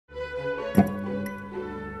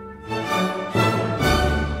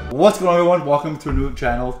What's going on, everyone? Welcome to a new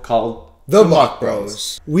channel called The Muk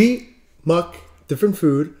Bros. We muck different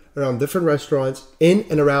food around different restaurants in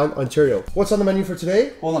and around Ontario. What's on the menu for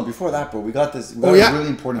today? Hold on, before that, bro, we got this. We got a really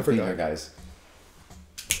important thing here, guys.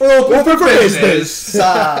 Open for business.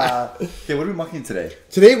 Okay, what are we mucking today?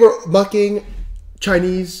 Today we're mucking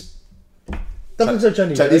Chinese. Dumplings are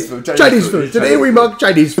Chinese. Chinese right? food. Chinese food. Today we muck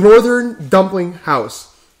Chinese. Northern Dumpling House.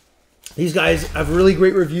 These guys have really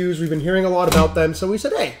great reviews. We've been hearing a lot about them, so we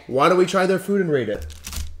said, hey, why don't we try their food and rate it?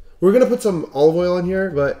 We're gonna put some olive oil in here,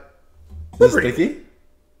 but Is it sticky?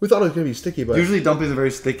 we thought it was gonna be sticky, but Usually dumplings are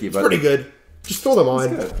very sticky, but pretty good. Just throw them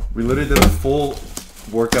on. We literally did a full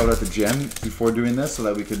workout at the gym before doing this so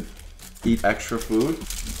that we could eat extra food.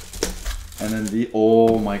 And then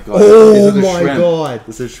oh my god. Oh my god.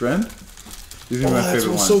 This is shrimp? These are my favorite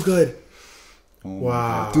ones. So good. Oh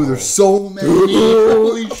wow. Dude, there's so many.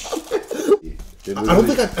 Holy shit. I don't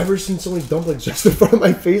think I've ever seen so many dumplings just in front of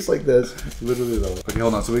my face like this. Literally though. Okay,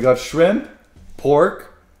 hold on. So we got shrimp,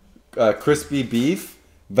 pork, crispy beef,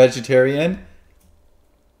 vegetarian.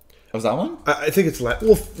 Was that one? I think it's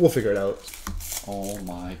we'll figure it out. Oh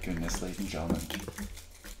my goodness, ladies and gentlemen.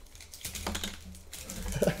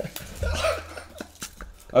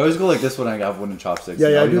 I always go like this when I have wooden chopsticks.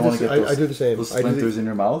 Yeah, I do the same. Those splinters in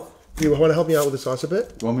your mouth. Do you want to help me out with the sauce a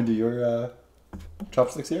bit? You want me to do your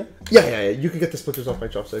chopsticks here? Yeah. You can get the splinters off my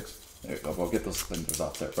chopsticks. There you go, bro. Get those splinters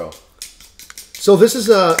off there, bro. So this is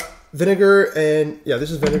vinegar, and this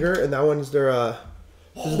is vinegar, and that one is their vinegar.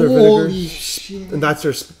 Holy shit! And that's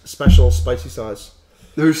their special spicy sauce.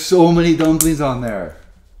 There's so many dumplings on there.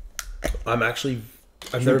 I've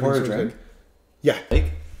never pour been a drink. Yeah. What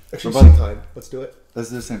Actually, same time. Let's do it. Let's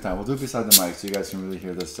do it at the same time. We'll do it beside the mic so you guys can really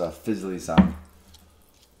hear this fizzly sound.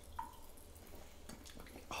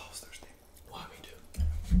 Oh, I was thirsty. Wow, me too.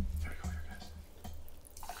 There we go, here, guys.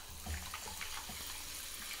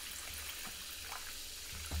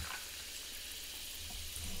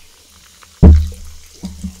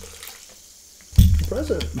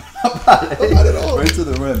 Impressive. Not bad, eh? Not bad at all. Right to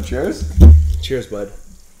the rim. Cheers. Cheers, bud.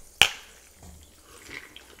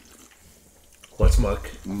 Let's muck.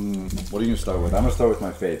 What are you gonna start with? I'm gonna start with my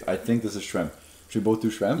fave. I think this is shrimp. Should we both do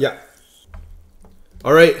shrimp? Yeah.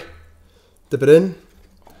 All right. Dip it in.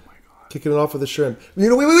 Oh my god. Kicking it off with the shrimp. Wait.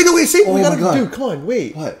 See what we gotta do. Come on,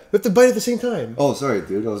 wait. What? We have to bite at the same time. Oh, sorry,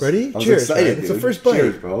 dude. Ready? I was Cheers, excited, man. dude. It's the first bite.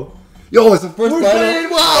 Cheers, bro. Yo, it's the first bite.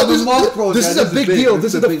 Wow, of the Muk Bros, this guys. is a big deal.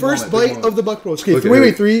 This is the first bite of the Muk Bros. Okay,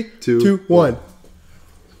 wait. 3, 2, 1.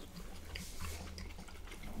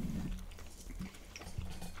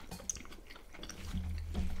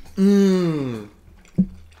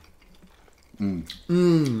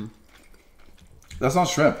 That's not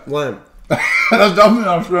shrimp. Lime. That's definitely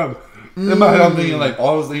not shrimp. In my head, I'm thinking like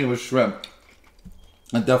all I was thinking was shrimp.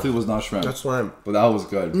 It definitely was not shrimp. That's lime. But that was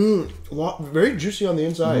good. Very juicy on the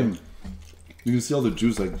inside. You can see all the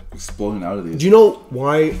juice like exploding out of these. Do you know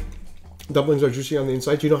why dumplings are juicy on the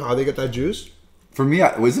inside? Do you know how they get that juice? For me,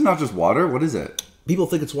 is it not just water? What is it? People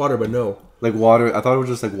think it's water, but no. Like water? I thought it was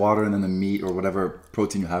just like water and then the meat or whatever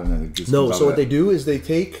protein you have in there. The juice No, so what they do is they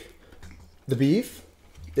take the beef,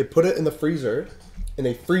 they put it in the freezer, and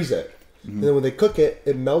they freeze it. And then when they cook it,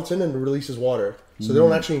 it melts in and releases water. So they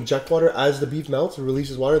don't actually inject water. As the beef melts, it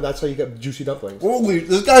releases water. That's how you get juicy dumplings. Holy,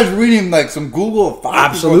 this guy's reading like some Google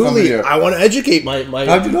facts. Absolutely. I want to educate my...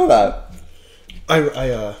 How'd you know that? I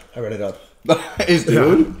read it up. Nice,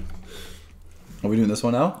 dude. Yeah. Are we doing this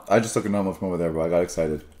one now? I just took a normal from over there, bro. I got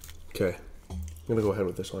excited. Okay. I'm going to go ahead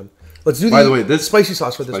with this one. Let's do By the way, this spicy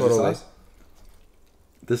sauce for this one only.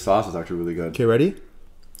 This sauce is actually really good. Okay, ready?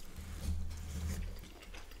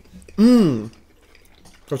 The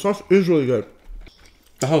sauce is really good.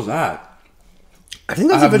 The hell's that? I think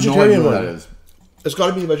that's a vegetarian one. That is. It's got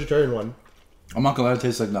to be the vegetarian one. I'm not gonna lie, it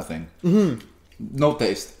tastes like nothing. No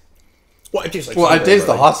taste. Well, it tastes like. Well, I taste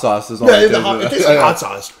the hot sauce. Is all it tastes like hot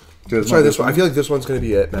sauce. Let's try this one. I feel like this one's gonna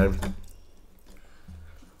be it, man.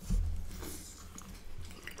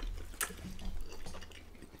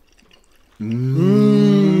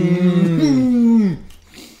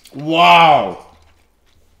 Wow.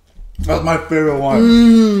 That's my favorite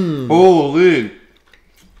one. Holy.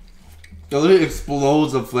 It literally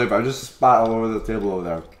explodes of flavor. I just spat all over the table over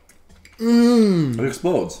there. It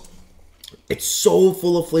explodes. It's so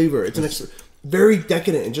full of flavor. It's very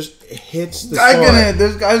decadent. It just hits the Decadent.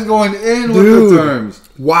 This guy's going in with the terms.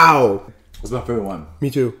 Wow. That's my favorite one. Me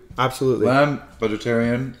too. Absolutely. Lamb,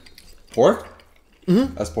 vegetarian, pork?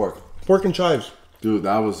 That's pork. Pork and chives. Dude,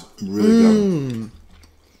 that was really good.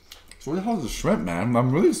 So what the hell is the shrimp, man?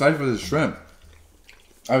 I'm really excited for this shrimp.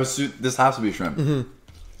 This has to be shrimp.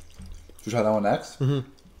 Should we try that one next?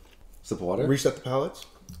 Sip of water. Reset the palates.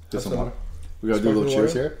 Get some water. We gotta do a little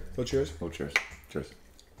cheers here. Little cheers. Little cheers. Cheers.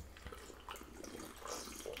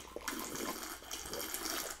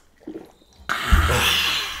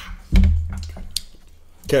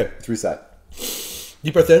 Okay. Let's reset.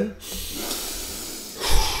 Deep breath in.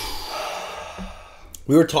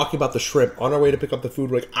 We were talking about the shrimp on our way to pick up the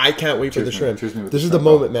food. We're like, I can't wait for the shrimp. This is the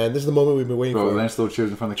moment, man. This is the moment we've been waiting for. Nice little cheers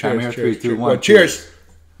in front of the camera. Cheers, 3, 2, 1. Cheers.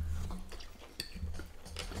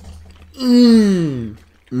 Mmm.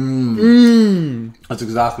 Mmm. Mmm. That's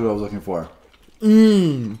exactly what I was looking for.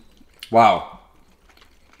 Wow.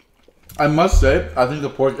 I must say, I think the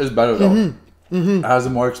pork is better though. It has a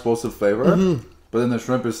more explosive flavor, but then the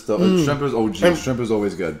shrimp is still. Shrimp is OG. Shrimp is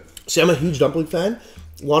always good. See, I'm a huge dumpling fan.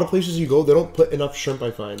 A lot of places you go, they don't put enough shrimp,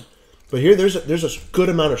 I find. But here, there's a good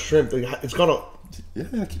amount of shrimp. It's got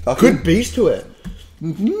a good base to it.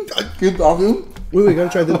 Keep talking. Wait, we gotta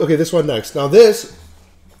try this. Okay, this one next. Now this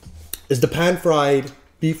is the pan-fried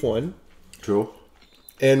beef one. True.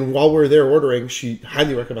 And while we were there ordering, she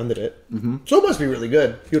highly recommended it. So it must be really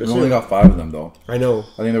good. We only got 5 of them though. I know.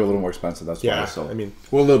 I think they're a little more expensive. That's why. So I mean,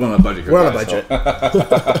 we're a little bit on a budget here. We're on a budget.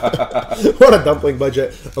 We're on a dumpling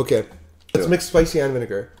budget. Okay. Let's mix spicy and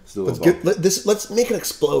vinegar. Let's make it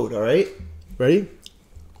explode, all right? Ready?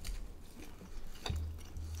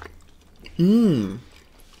 Look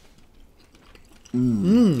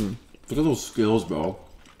at those skills, bro.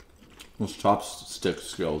 Those chopstick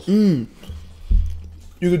skills. You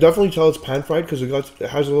could definitely tell it's pan-fried because it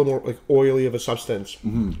has a little more like oily of a substance.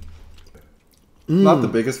 Not the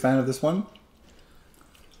biggest fan of this one.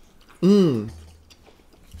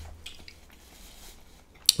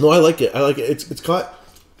 No, I like it. I like it. It's got.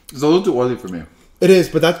 It's a little too oily for me. It is,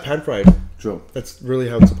 but that's pan-fried. True. That's really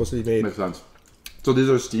how it's supposed to be made. Makes sense. So these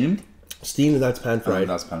are steamed? Steamed, and that's pan-fried.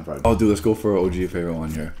 That's pan-fried. Oh, dude, let's go for our OG favorite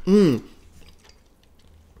one here.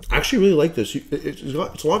 I actually really like this.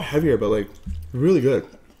 It's a lot heavier, but like really good.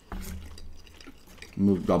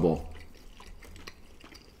 Move double.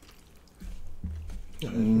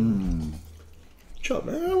 Chop,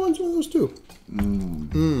 man. I want some of those too.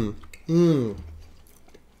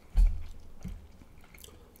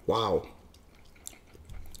 Wow.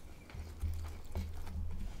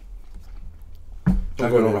 I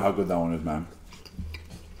get over how good that one is, man.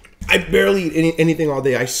 I barely eat anything all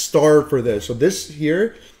day. I starve for this. So this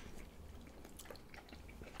here.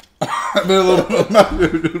 You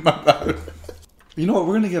know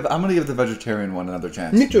what? I'm gonna give the vegetarian one another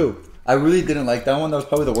chance. Me too. I really didn't like that one. That was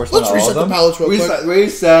probably the worst one. Let's reset the palates real quick.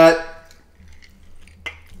 Reset.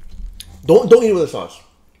 Don't eat it with a sauce.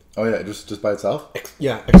 Oh yeah, just by itself.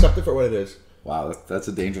 Yeah, accept it for what it is. Wow, that's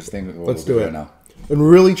a dangerous thing. Let's do it now. And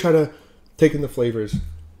really try to take in the flavors.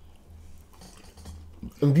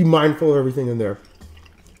 And be mindful of everything in there.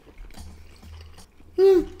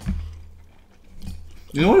 You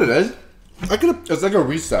know what it is? It's like a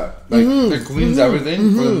reset. Like it cleans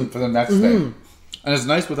everything for the next thing, and it's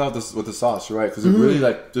nice with the sauce, right? Because it really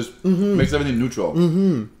like just makes everything neutral.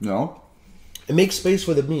 You know, it makes space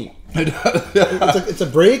for the meat. It's a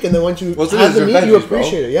break, and then once you add the meat, you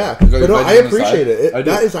appreciate it. Yeah, but no, I appreciate it.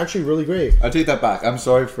 That is actually really great. I take that back. I'm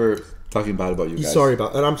sorry for talking bad about you guys.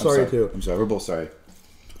 And I'm sorry too. I'm sorry. We're both sorry.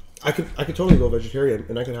 I could totally go vegetarian,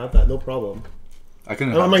 and I could have that, no problem. I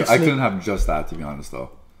couldn't have just that, to be honest,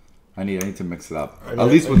 though. I need to mix it up. At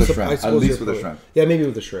least with the shrimp. At least with the shrimp. Yeah, maybe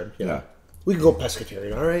with the shrimp. Yeah. We could go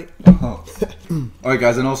pescatarian, all right? All right,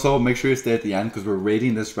 guys, and also make sure you stay at the end because we're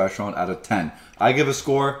rating this restaurant out of 10. I give a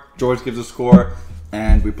score, George gives a score,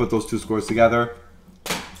 and we put those two scores together.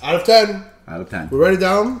 Out of 10. Out of 10. We write it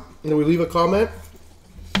down, and then we leave a comment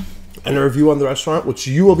and a review on the restaurant, which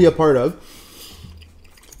you will be a part of,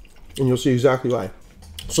 and you'll see exactly why.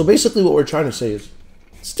 So basically what we're trying to say is,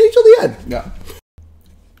 stay till the end. Yeah.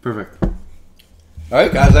 Perfect. All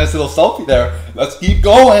right, guys, nice little selfie there. Let's keep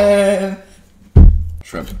going.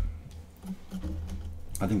 Shrimp.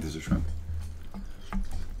 I think this is shrimp.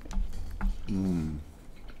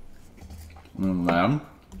 Lamb.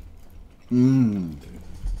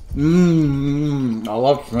 I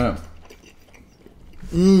love shrimp.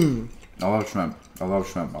 I love shrimp. I love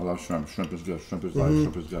shrimp. I love shrimp. Shrimp is good. Shrimp is life.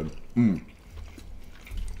 Shrimp is good.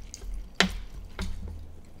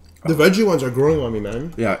 The veggie ones are growing on me,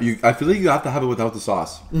 man. Yeah, I feel like you have to have it without the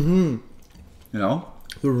sauce. You know?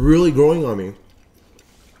 They're really growing on me.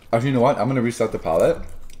 Actually, you know what? I'm going to reset the palate.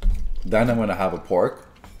 Then I'm going to have a pork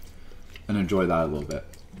and enjoy that a little bit.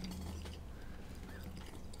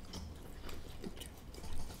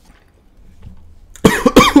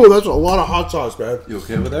 Oh, that's a lot of hot sauce, man. You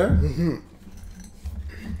okay over there?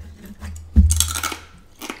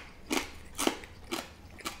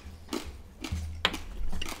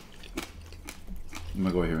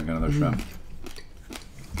 I'm gonna go here and get another shrimp.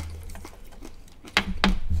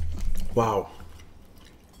 Wow.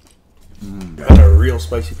 Got a real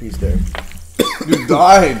spicy piece there. You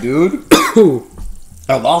died, dude.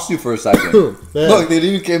 I lost you for a second. Look, they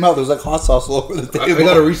even came out. There's like hot sauce all over the table. I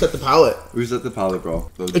gotta reset the palate. Reset the palate, bro.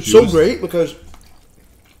 It's so great because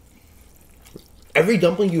every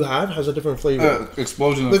dumpling you have has a different flavor.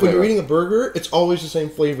 Explosion of like flavor. when you're eating a burger, it's always the same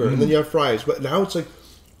flavor, and then you have fries. But now it's like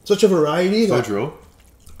such a variety. So that true.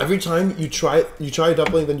 every time you try a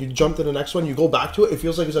dumpling, then you jump to the next one, you go back to it. It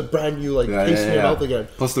feels like it's a brand new taste in your mouth again.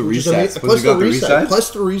 Plus the resets. Plus the reset.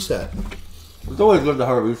 Plus the reset. It's always good to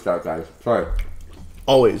have a restart, guys. Sorry.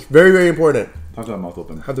 Always very, very important. Have that mouth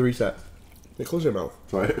open. Have the reset. Hey, close your mouth.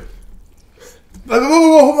 Sorry. Whoa,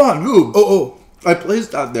 hold on, dude. Oh. I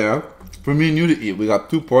placed that there for me and you to eat. We got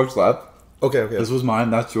 2 porks left. Okay. This was mine.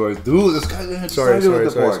 That's yours, dude. This guy's getting Sorry. excited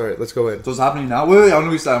with the pork. Let's go in. So what's happening now? Wait. I'm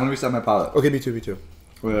gonna reset my palate. Okay, me too.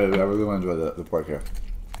 Wait. I really want to enjoy the pork here.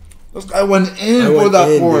 This guy went in for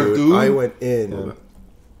that pork, dude. I went in.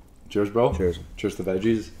 Cheers, bro. Cheers. Cheers to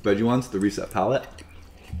veggies. Veggie ones. The reset palate.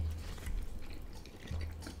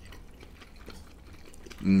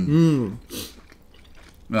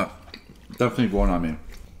 Yeah, definitely growing on me.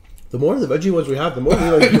 The more of the veggie ones we have, the more we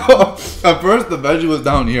like. At first, the veggie was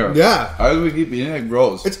down here. Yeah. As we keep eating, it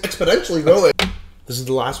grows. It's exponentially growing. This is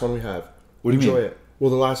the last one we have. What do you mean? Enjoy it.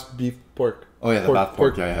 Well, the last beef pork. Oh yeah, the bath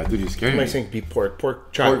pork. Yeah. Dude, you scared What me. am I saying? Beef pork.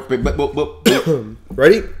 Pork chop. Pork. But,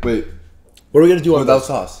 Ready? wait. What are we gonna do on Without this?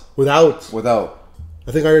 sauce. Without.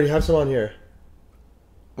 I think I already have some on here.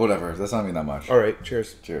 Whatever. That's not even that much. All right.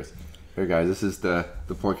 Cheers. Cheers. Here, guys. This is the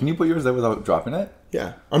pork. Can you put yours there without dropping it?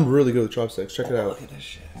 Yeah, I'm really good with chopsticks. Check it out. Look at this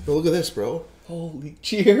shit. Oh, look at this, bro. Holy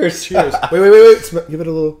cheers. Cheers. Wait. Give it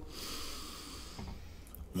a little.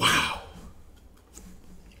 Wow.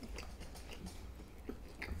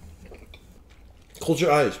 Close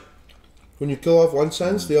your eyes. When you kill off one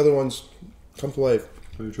sense, the other ones come to life.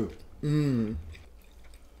 Very true. It's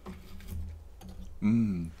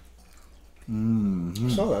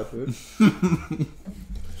not that, dude.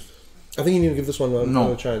 I think you need to give this one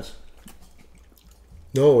another chance.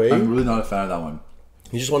 No way. I'm really not a fan of that one.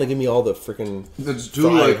 You just want to give me all the freaking. It's too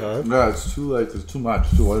fried, huh? Yeah, it's too it's too much.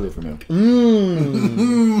 It's too oily for me.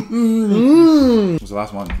 What's the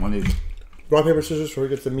last one? One each. Rock, paper, scissors before we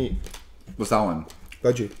get to the meat. What's that one?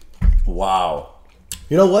 Veggie. Wow.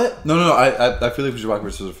 You know what? No. I feel like we should rock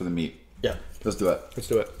paper scissors for the meat. Yeah. Let's do it. Let's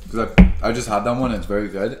do it. Because I just had that one and it's very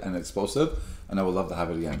good and explosive and I would love to have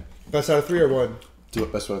it again. Best out of 3 or 1? Do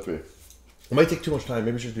it. Best out of 3. It might take too much time.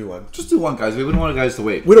 Maybe we should do 1. Just do one, guys. We wouldn't want you guys to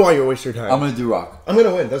wait. We don't want you to waste your time. I'm gonna do rock. I'm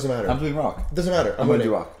gonna win. Doesn't matter. I'm doing rock. Doesn't matter. I'm gonna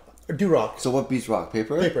do rock. Do rock. So what beats rock?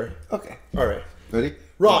 Paper? Paper. Okay. All right. Ready?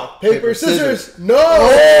 Rock, paper, scissors. No!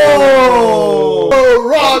 Oh!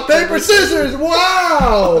 Rock, paper, scissors.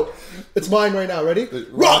 Wow! It's mine right now. Ready?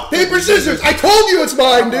 Rock, paper, scissors. I told you it's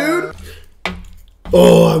mine, dude.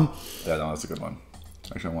 Oh, Yeah, no, that's a good one.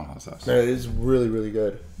 Actually, I want hot sauce. man, it is really, really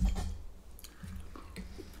good.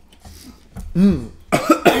 Dude,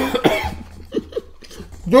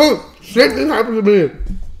 same thing happened to me.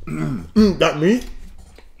 That me?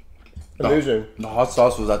 Amazing. The hot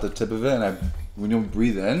sauce was at the tip of it, and when you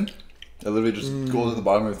breathe in, it literally just goes to the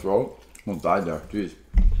bottom of your throat. Almost died there. Jeez.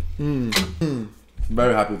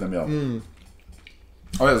 Very happy with the meal.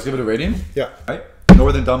 All right, let's give it a rating. Yeah. All right.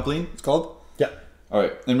 Northern Dumpling, it's called. Yeah. All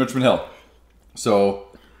right, in Richmond Hill. So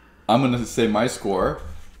I'm gonna say my score.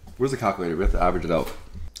 Where's the calculator? We have to average it out.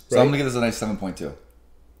 So I'm gonna give this a nice 7.2.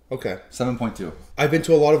 Okay. 7.2. I've been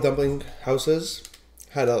to a lot of dumpling houses,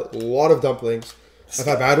 had a lot of dumplings. I've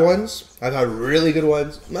had bad ones, I've had really good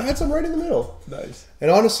ones, and I had some right in the middle. Nice. And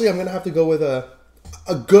honestly, I'm going to have to go with a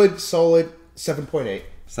good, solid 7.8.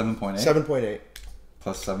 7.8. 7.8.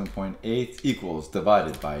 Plus 7.8 equals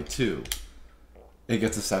divided by 2. It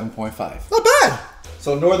gets a 7.5. Not bad.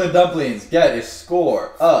 So Northern Dumplings get a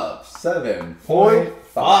score of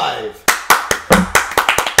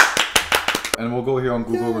 7.5. And we'll go here on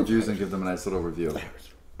Google reviews and give them a nice little review.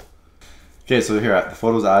 Okay, so here, the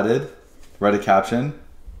photos added. Write a caption.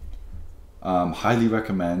 Highly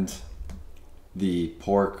recommend the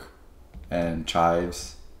pork and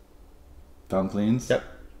chives dumplings. Yep.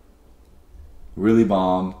 Really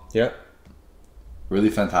bomb. Yep. Really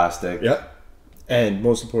fantastic. Yep. And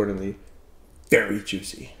most importantly, very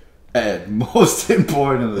juicy. And most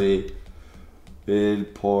importantly, very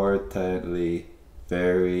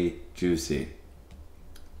juicy.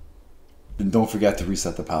 And don't forget to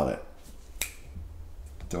reset the palate.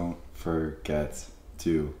 Don't forget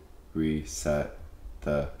to reset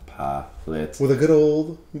the palate. With a good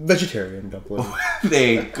old vegetarian dumpling.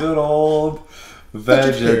 A good old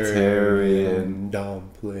Vegetarian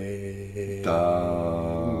dumpling.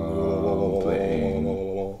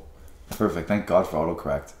 Perfect. Thank God for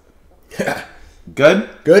autocorrect. Good?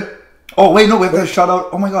 Good? Oh, wait, no, we have to shout out.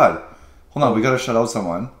 Oh, my God. Hold on, we got to shout out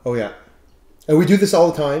someone. Oh, yeah. And we do this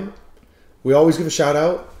all the time. We always give a shout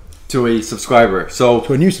out to a subscriber. So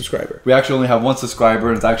to a new subscriber. We actually only have one subscriber,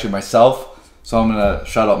 and it's actually myself. So I'm going to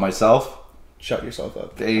shout out myself. Shout yourself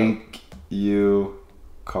up. Thank you,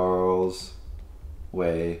 Carl's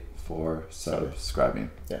Way, for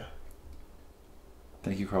subscribing. Yeah.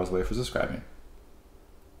 Thank you, Carl's Way, for subscribing.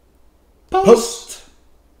 Post.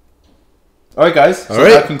 All right, guys. So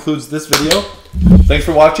that concludes this video. Thanks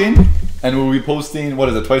for watching. And we'll be posting, what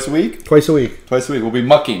is it, twice a week? Twice a week. Twice a week. We'll be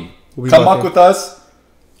mucking. Come muck with us.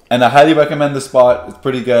 And I highly recommend the spot. It's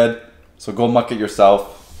pretty good. So go muck it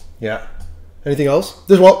yourself. Yeah. Anything else?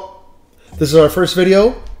 This is our first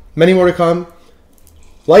video. Many more to come.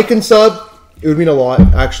 Like and sub. It would mean a lot,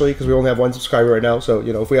 actually, because we only have one subscriber right now. So,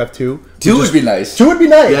 you know, if we have two. Two would be nice. Two would be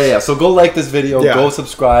nice. Yeah. So go like this video. Yeah. Go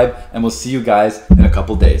subscribe. And we'll see you guys in a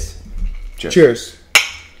couple days. Cheers.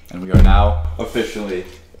 And we are now officially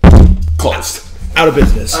closed. Out of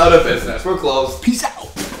business. Out of business. We're closed. Peace out.